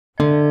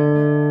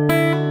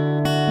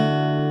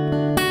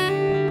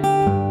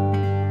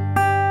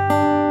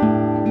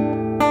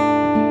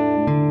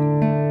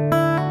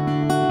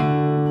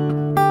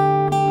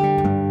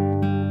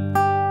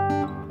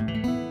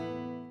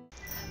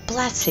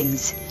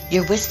Blessings.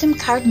 Your wisdom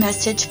card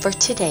message for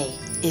today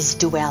is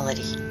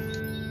duality.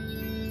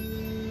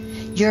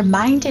 Your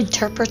mind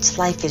interprets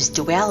life as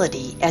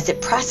duality as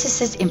it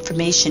processes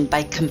information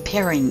by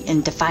comparing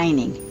and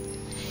defining.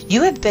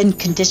 You have been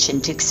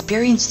conditioned to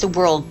experience the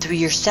world through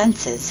your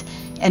senses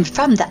and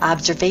from the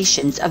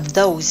observations of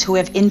those who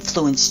have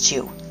influenced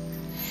you.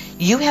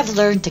 You have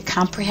learned to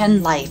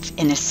comprehend life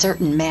in a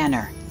certain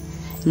manner.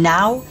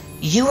 Now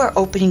you are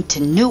opening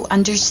to new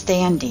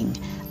understanding,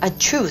 a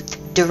truth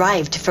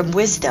derived from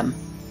wisdom.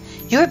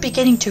 You are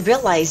beginning to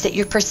realize that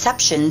your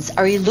perceptions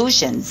are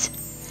illusions.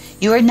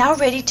 You are now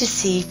ready to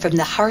see from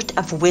the heart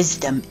of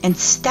wisdom and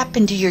step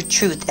into your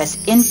truth as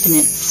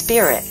infinite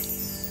spirit.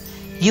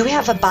 You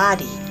have a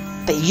body,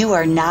 but you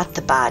are not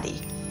the body.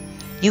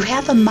 You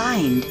have a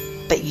mind,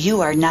 but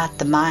you are not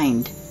the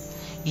mind.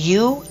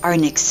 You are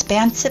an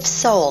expansive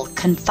soul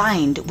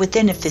confined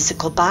within a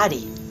physical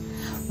body.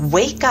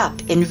 Wake up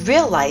and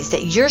realize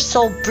that your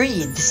soul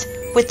breathes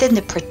within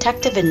the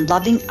protective and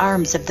loving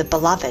arms of the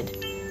Beloved.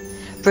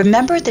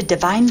 Remember the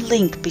divine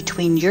link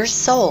between your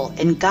soul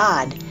and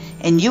God,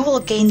 and you will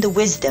gain the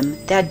wisdom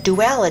that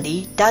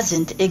duality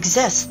doesn't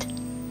exist.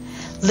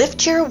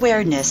 Lift your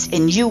awareness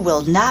and you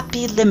will not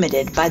be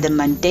limited by the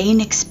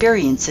mundane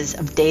experiences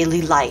of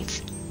daily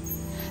life.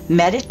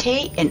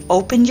 Meditate and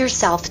open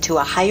yourself to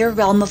a higher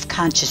realm of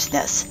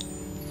consciousness.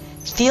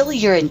 Feel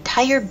your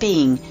entire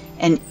being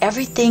and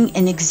everything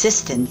in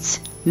existence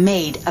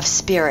made of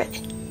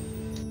spirit.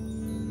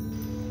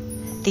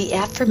 The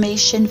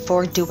affirmation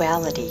for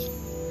duality.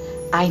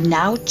 I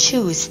now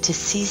choose to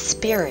see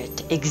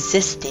spirit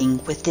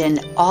existing within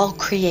all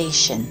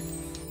creation.